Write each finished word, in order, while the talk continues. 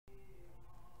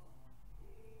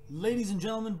Ladies and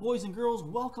gentlemen, boys and girls,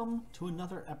 welcome to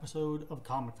another episode of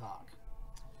Comic Talk.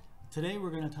 Today we're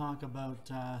going to talk about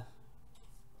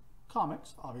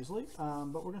comics, obviously,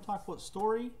 but we're going to talk about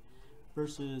story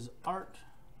versus art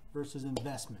versus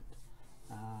investment.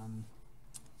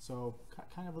 So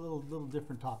kind of a little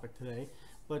different topic today,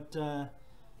 but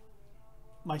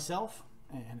myself,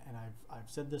 and I've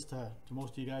said this to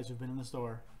most of you guys who've been in the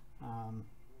store,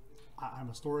 I'm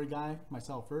a story guy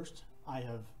myself first.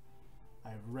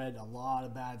 I've read a lot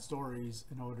of bad stories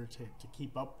in order to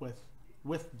keep up with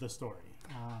the story.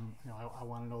 I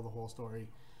want to know the whole story.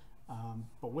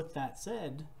 But with that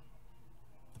said,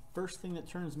 the first thing that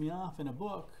turns me off in a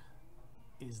book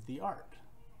is the art.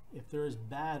 If there is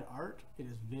bad art, it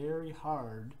is very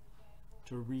hard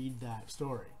to read that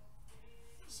story.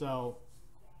 So,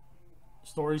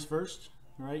 stories first,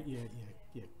 right? You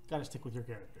got to stick with your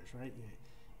characters, right?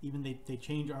 Even they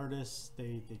change artists,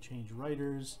 they change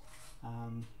writers.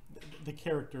 The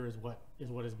character is what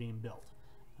is being built,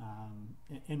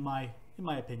 in my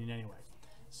opinion, anyway.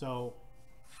 So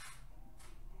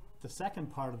the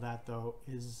second part of that, though,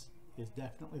 is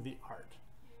definitely the art,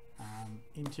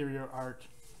 interior art.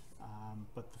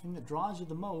 But the thing that draws you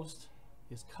the most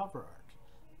is cover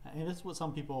art, and this is what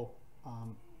some people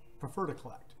prefer to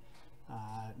collect.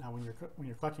 Now, when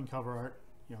you're collecting cover art,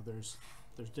 there's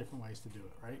different ways to do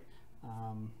it, right?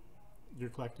 You're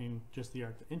collecting just the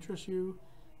art that interests you.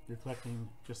 You're collecting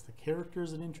just the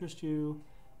characters that interest you.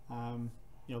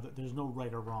 There's no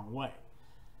right or wrong way.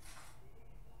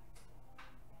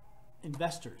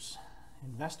 Investors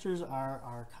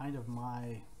are kind of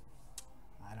my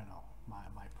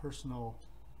personal,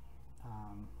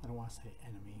 I don't want to say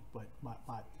enemy, but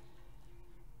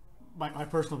my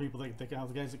personal people, the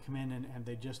guys that come in and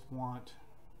they just want,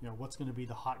 what's going to be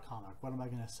the hot comic? What am I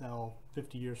going to sell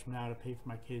 50 years from now to pay for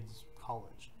my kids'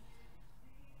 college?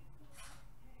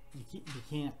 You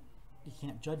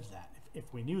can't judge that.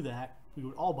 If we knew that, we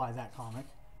would all buy that comic,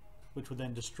 which would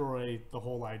then destroy the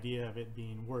whole idea of it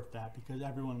being worth that, because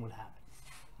everyone would have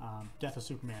it. Death of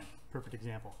Superman, perfect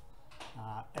example.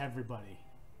 Everybody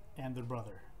and their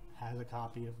brother has a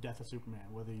copy of Death of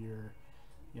Superman, whether you're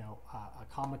a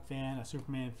comic fan, a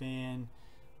Superman fan,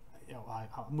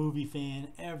 a movie fan.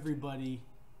 Everybody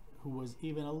who was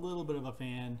even a little bit of a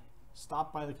fan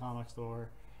stopped by the comic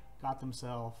store, got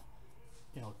themselves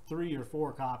 3 or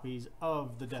 4 copies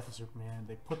of the Death of Superman.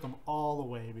 They put them all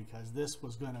away because this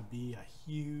was going to be a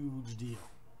huge deal.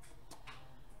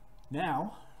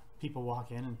 Now people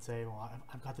walk in and say, well,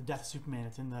 I've got the Death of Superman,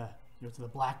 it's in the it's in the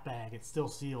black bag, it's still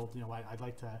sealed, I'd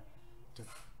like to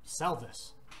sell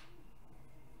this,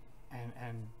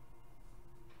 and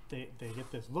they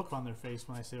get this look on their face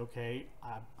when I say, okay,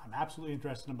 I'm absolutely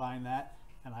interested in buying that,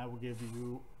 and I will give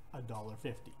you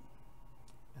 $1.50.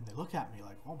 And they look at me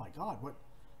like, oh my God, what?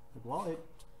 Like, well,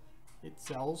 it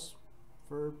sells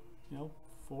for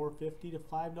 $4.50 to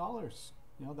 $5.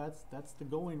 That's the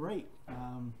going rate.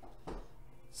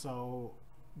 So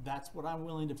that's what I'm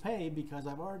willing to pay, because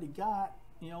I've already got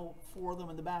 4 of them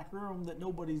in the back room that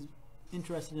nobody's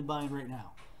interested in buying right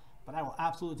now. But I will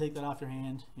absolutely take that off your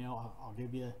hand. I'll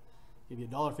give you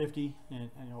 $1.50, and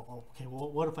okay,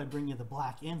 well, what if I bring you the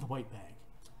black and the white bag?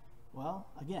 Well,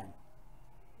 again,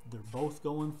 they're both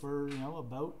going for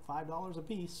about $5 a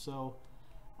piece, so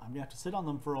I'm gonna have to sit on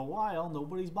them for a while.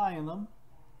 Nobody's buying them,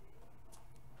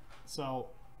 so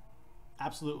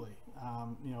absolutely,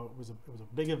 it was a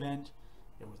big event.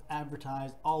 It was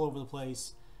advertised all over the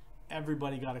place.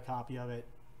 Everybody got a copy of it,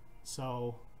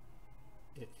 so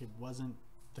it wasn't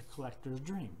the collector's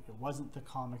dream. It wasn't the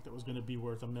comic that was going to be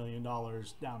worth $1 million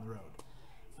down the road.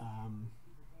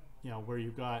 Where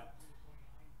you got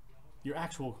your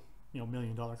actual $1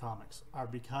 million comics are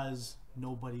because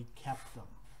nobody kept them,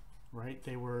 right?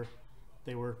 They were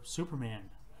Superman,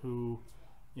 who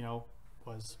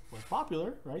was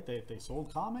popular, right? They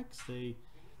sold comics,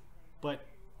 but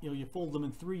you fold them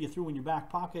in 3, you threw in your back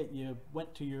pocket, you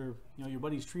went to your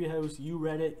buddy's treehouse, you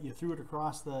read it, you threw it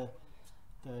across the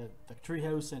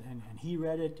treehouse, and he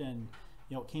read it, and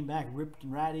it came back ripped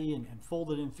and ratty and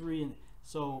folded in 3. And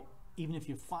so even if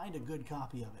you find a good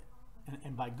copy of it,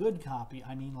 and by good copy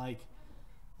I mean like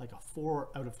a 4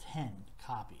 out of 10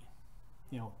 copy,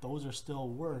 those are still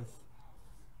worth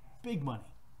big money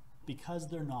because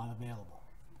they're not available.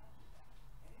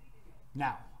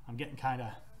 Now I'm getting kind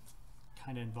of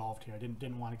involved here. I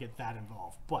didn't want to get that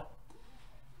involved, but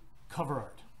cover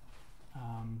art,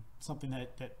 something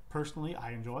that personally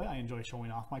I enjoy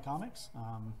showing off my comics.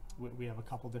 We have a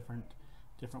couple different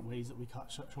ways that we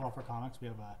show off our comics. We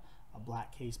have a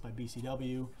black case by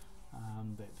BCW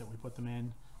that we put them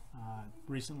in.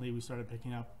 Recently we started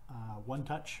picking up One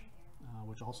Touch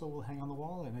which also will hang on the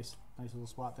wall. A nice little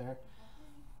spot there.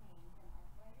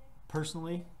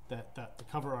 Personally, the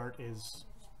cover art is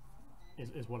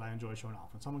what I enjoy showing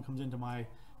off. When someone comes into my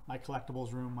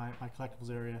collectibles room, my collectibles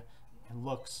area, and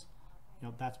looks, you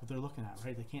know, that's what they're looking at,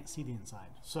 right? They can't see the inside.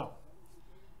 So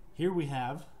here we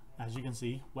have, as you can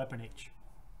see, Weapon H.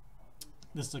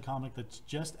 This is a comic that's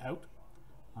just out.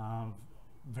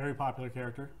 Very popular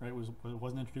character, right?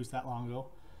 Wasn't introduced that long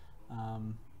ago.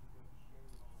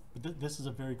 But this is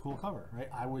a very cool cover, right?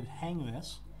 I would hang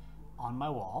this on my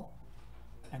wall,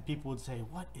 and people would say,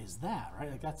 "What is that?" Right?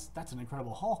 Like that's an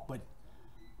incredible Hulk, but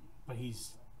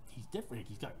he's different.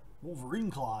 He's got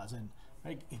Wolverine claws, and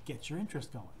right, it gets your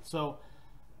interest going. So,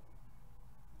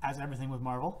 as everything with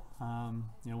Marvel,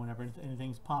 you know, whenever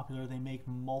anything's popular, they make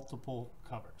multiple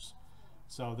covers.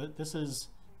 So this is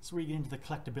where you get into the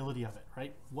collectability of it,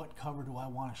 right? What cover do I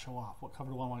want to show off? What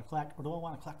cover do I want to collect, or do I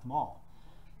want to collect them all?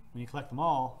 When you collect them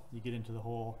all, you get into the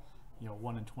whole, you know,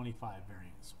 1 in 25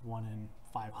 variants, 1 in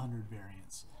 500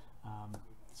 variants.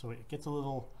 So it gets a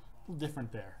little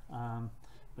different there.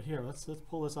 But here, let's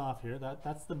pull this off here.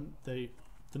 That's the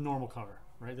normal cover,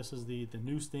 right? This is the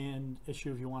newsstand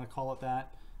issue, if you want to call it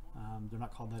that. They're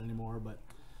not called that anymore, but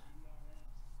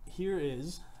here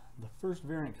is the first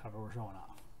variant cover we're showing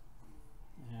off.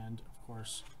 And of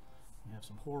course, we have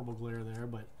some horrible glare there,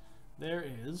 but there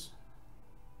is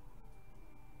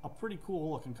a pretty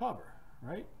cool looking cover,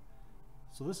 right?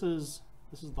 So this is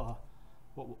the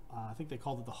what I think they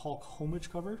called it the Hulk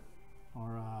homage cover,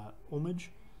 or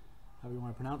homage, however you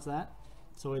want to pronounce that.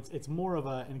 So it's more of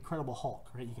an Incredible Hulk,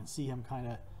 right? You can see him kind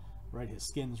of, right? His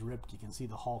skin's ripped. You can see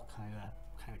the Hulk kind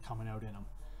of coming out in him,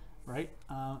 right?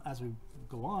 As we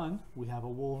go on, we have a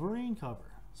Wolverine cover.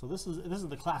 So this is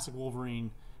the classic Wolverine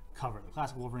cover, the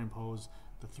classic Wolverine pose.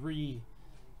 The 3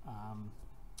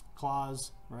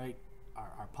 claws, right,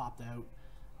 are popped out.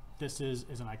 This is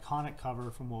an iconic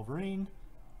cover from Wolverine.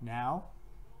 Now,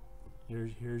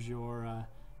 here's your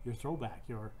throwback.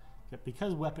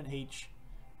 Because Weapon H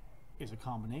is a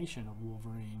combination of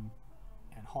Wolverine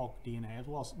and Hulk DNA as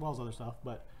well as other stuff,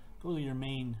 but those are your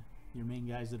main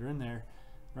guys that are in there,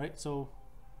 right? So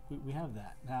we have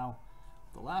that. Now,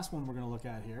 the last one we're going to look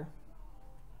at here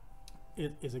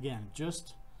is again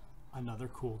just another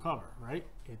cool cover, right?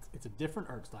 It's a different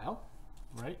art style,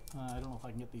 right? I don't know if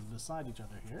I can get these beside each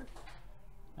other here.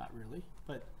 Not really,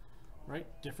 but right,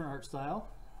 different art style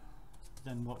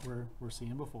than what we're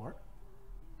seeing before.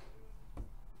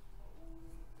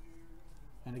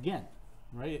 And again,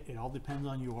 right, it all depends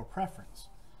on your preference.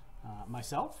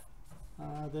 Myself,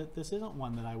 this isn't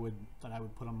one that I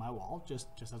would put on my wall, just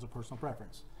as a personal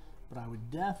preference. But I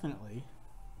would definitely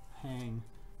hang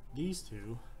these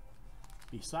two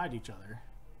beside each other,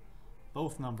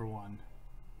 both #1,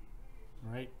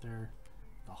 right? They're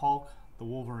the Hulk, the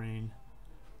Wolverine,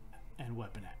 and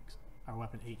Weapon X, or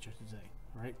Weapon H, I should say,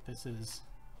 right? This is,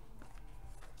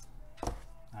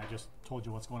 I just told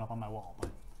you what's going up on my wall,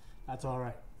 but that's all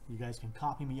right. You guys can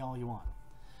copy me all you want.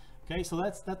 Okay, so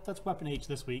that's Weapon H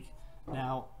this week.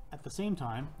 Now, at the same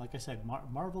time, like I said,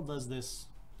 Marvel does this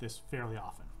fairly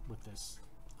often with this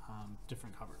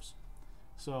different covers.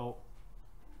 So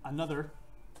another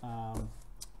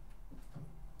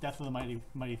Death of the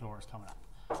Mighty Thor is coming up.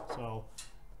 So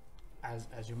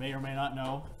as you may or may not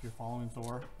know, if you're following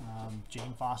Thor,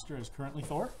 Jane Foster is currently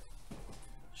Thor.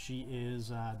 She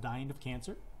is dying of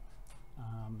cancer.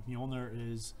 Mjolnir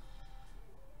is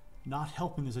not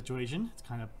helping the situation. It's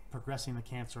kind of progressing the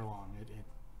cancer along.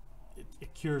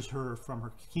 It cures her from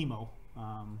her chemo,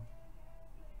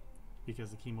 because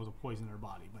the chemo is a poison in her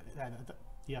body, but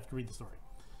you have to read the story.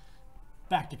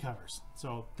 Back to covers.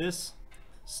 So this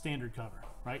standard cover,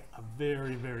 right? A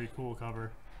very, very cool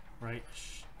cover, right?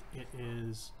 It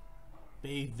is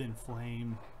bathed in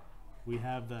flame. We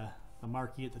have the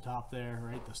marquee at the top there,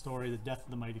 right? The story, the Death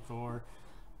of the Mighty Thor.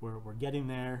 We're getting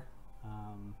there.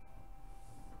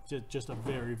 Just a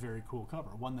very, very cool cover.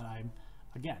 One that I'm,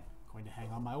 again, going to hang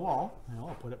on my wall. You know,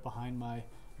 I'll put it behind my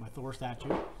Thor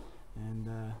statue, and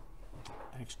an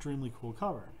extremely cool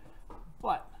cover.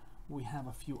 But we have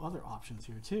a few other options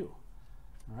here too.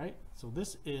 All right, so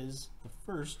this is the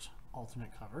first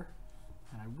alternate cover,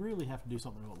 and I really have to do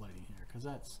something about lighting here, because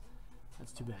that's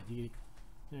too bad.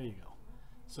 There you go.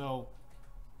 So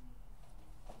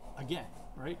again,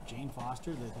 right, Jane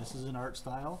Foster. This is an art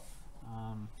style.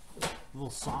 A little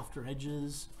softer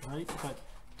edges, right? But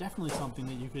definitely something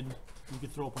that you could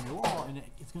throw up on your wall, and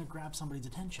it's going to grab somebody's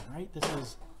attention, right?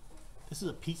 This is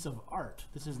a piece of art.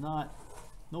 This is no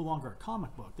longer a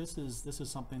comic book. This is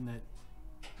something that,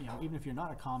 you know, even if you're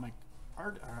not a comic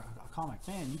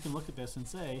fan, you can look at this and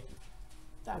say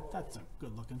that's a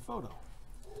good looking photo.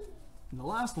 And the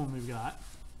last one we've got,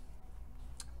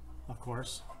 of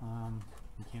course,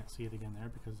 you can't see it again there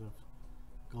because of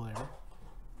glare,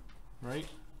 right?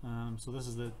 So this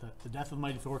is the death of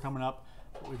Mighty Thor coming up.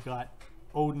 We've got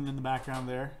Odin in the background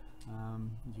there.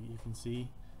 You can see,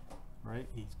 right?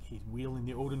 He's wielding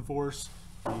the Odin force.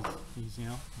 He's you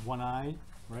know, one-eyed,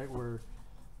 right? We're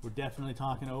definitely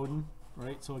talking Odin,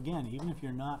 right? So again, even if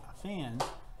you're not a fan,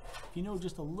 if you know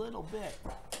just a little bit,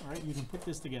 right, you can put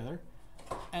this together.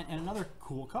 And another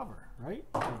cool cover, right?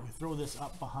 You throw this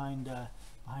up behind a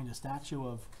statue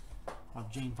of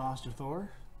Jane Foster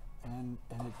Thor, and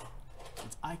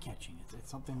it's eye-catching.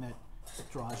 It's something that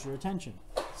draws your attention.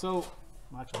 So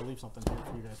actually, I'll leave something here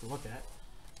for you guys to look at.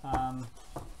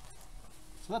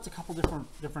 So that's a couple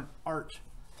different art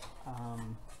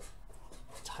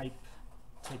type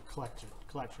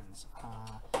collections.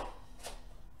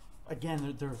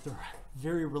 Again, they're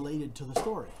very related to the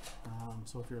story.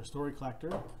 So if you're a story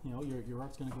collector, you know, your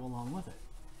art's going to go along with it.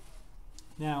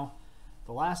 Now,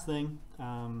 the last thing,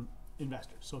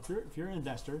 investors. So if you're an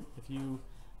investor, if you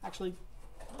actually,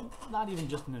 not even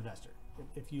just an investor,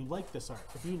 if you like this art,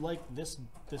 if you like this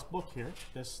book here,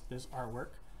 this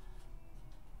artwork,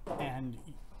 and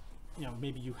you know,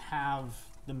 maybe you have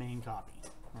the main copy,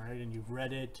 all right, and you've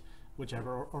read it,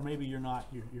 whichever, or maybe you're not,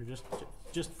 you're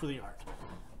just for the art.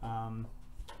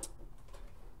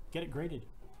 Get it graded,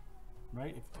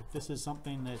 right? If this is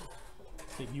something that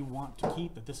you want to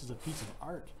keep, that this is a piece of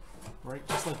art, right?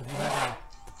 Just like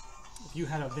if you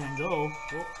had a Van Gogh,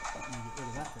 oh, let me get rid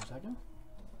of that for a second.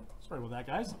 Sorry about that,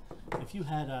 guys. If you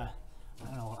had I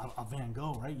don't know, a Van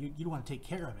Gogh, right? You want to take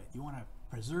care of it. You want to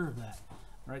preserve that,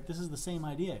 right? This is the same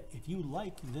idea. If you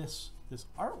like this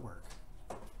artwork,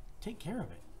 take care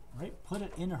of it, right? Put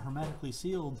it in a hermetically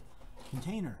sealed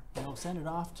container. You know, send it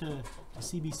off to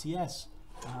CBCS.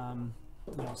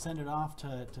 You know, send it off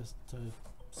to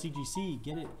CGC.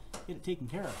 Get it taken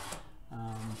care of.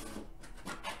 At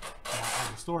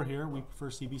the store here, we prefer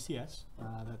CBCS.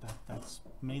 That's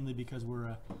mainly because we're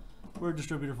a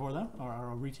distributor for them, or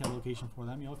a retail location for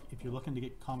them. You know, if you're looking to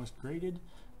get comics graded,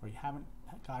 or you haven't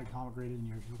got a comic graded and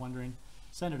you're wondering,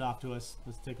 send it off to us.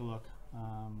 Let's take a look. You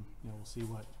know, we'll see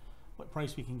what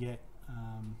price we can get,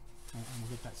 and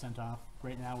we'll get that sent off.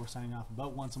 Right now, we're sending off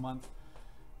about once a month.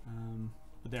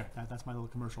 But there, that's my little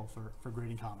commercial for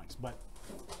grading comics. But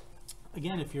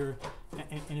again, if you're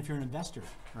an investor,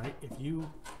 right? If you're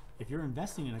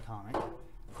investing in a comic,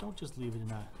 don't just leave it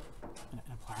in a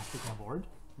plastic board,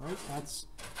 right? That's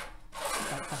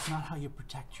not how you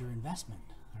protect your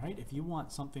investment, right? If you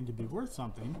want something to be worth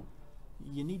something,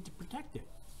 you need to protect it.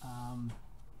 You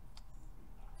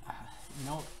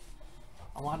know,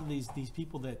 a lot of these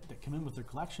people that come in with their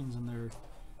collections, and they're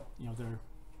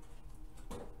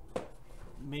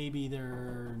maybe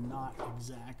they're not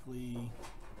exactly,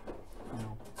 you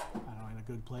know, I don't know, in a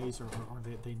good place, or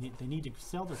they need to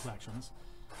sell their collections,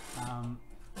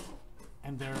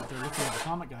 and they're looking at the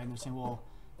comic guide and they're saying, well,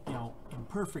 you know, in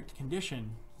perfect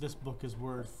condition, this book is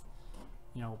worth,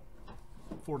 you know,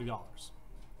 $40. You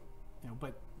know,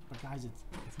 but guys,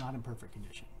 it's not in perfect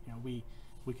condition. You know, we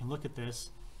can look at this,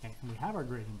 and we have our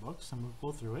grading books, and we'll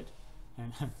go through it,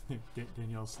 and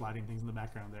Danielle's sliding things in the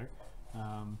background there.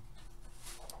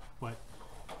 But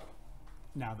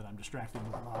now that I'm distracted,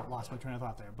 I lost my train of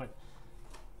thought there. But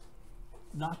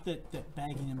not that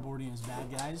bagging and boarding is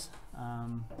bad, guys.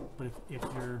 But if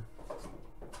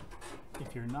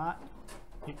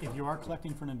you are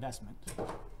collecting for an investment,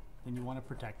 then you want to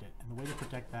protect it. And the way to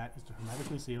protect that is to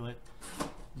hermetically seal it.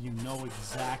 You know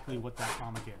exactly what that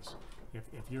comic is.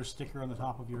 If your sticker on the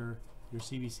top of your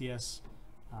CBCS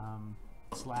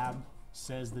slab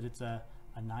says that it's a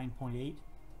 9.8,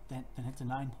 then it's a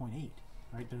 9.8,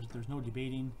 right? There's no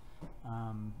debating.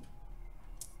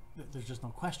 There's just no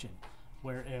question.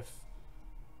 Where if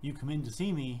you come in to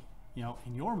see me, you know,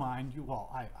 in your mind,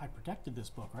 I protected this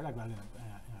book, right? I got it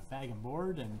in a bag and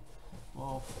board, and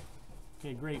well,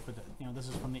 okay, great, but you know, this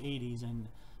is from the 80s, and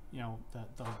you know, the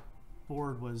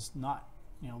board was not,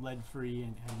 you know, lead free,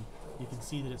 and you can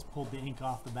see that it's pulled the ink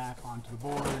off the back onto the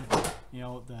board. You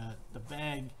know, the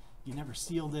bag, you never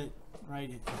sealed it, right?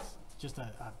 It's just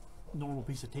a normal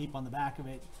piece of tape on the back of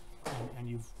it, and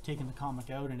you've taken the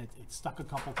comic out, and it's stuck a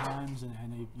couple times, and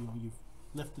you know, you've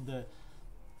lifted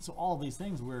so all of these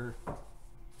things where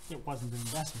it wasn't an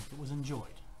investment, it was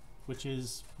enjoyed, which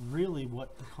is really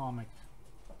what the comic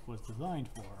was designed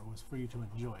for, was for you to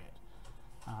enjoy it.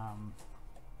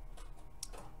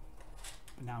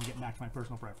 Now I'm getting back to my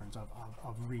personal preference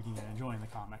of reading and enjoying the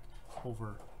comic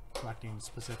over collecting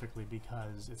specifically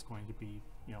because it's going to be,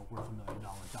 you know, worth $1 million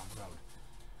down the road.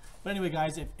 But anyway,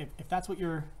 guys, if that's what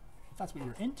you're that's what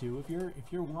you're into, if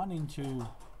you're wanting to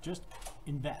just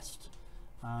invest,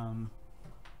 I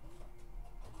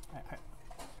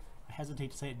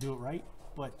hesitate to say it, do it right,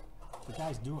 but the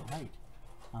guys do it right.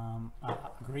 A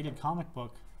graded comic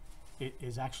book, it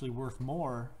is actually worth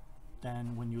more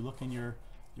than when you look in your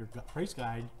price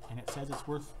guide and it says it's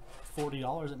worth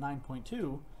 $40 at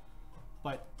 9.2,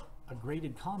 but a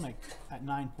graded comic at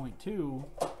 9.2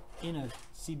 in a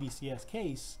CBCS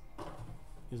case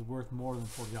is worth more than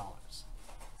 $40.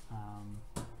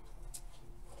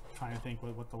 Trying to think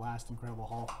what the last Incredible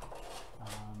Hulk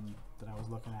that I was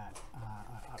looking at,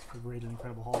 a graded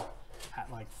Incredible Hulk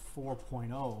at like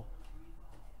 4.0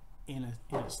 in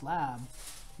a slab,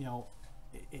 you know,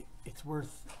 it's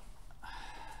worth,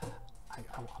 I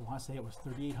want to say it was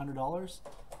 $3,800,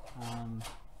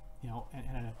 you know,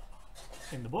 and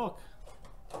in the book,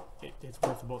 it's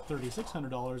worth about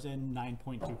 $3,600 in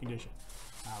 9.2 condition,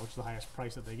 which is the highest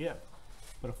price that they give.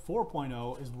 But a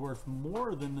 4.0 is worth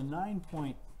more than the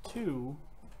 9.2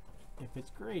 if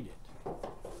it's graded.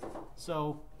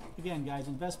 So again, guys,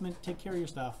 investment, take care of your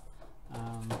stuff.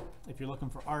 If you're looking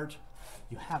for art,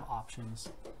 you have options.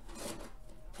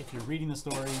 If you're reading the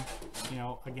story, you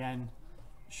know, again,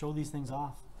 show these things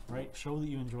off, right? Show that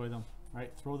you enjoy them,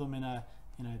 right? Throw them in a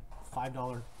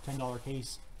 $5, $10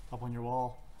 case up on your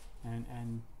wall,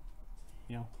 and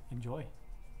you know, enjoy.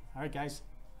 All right, guys,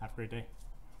 have a great day.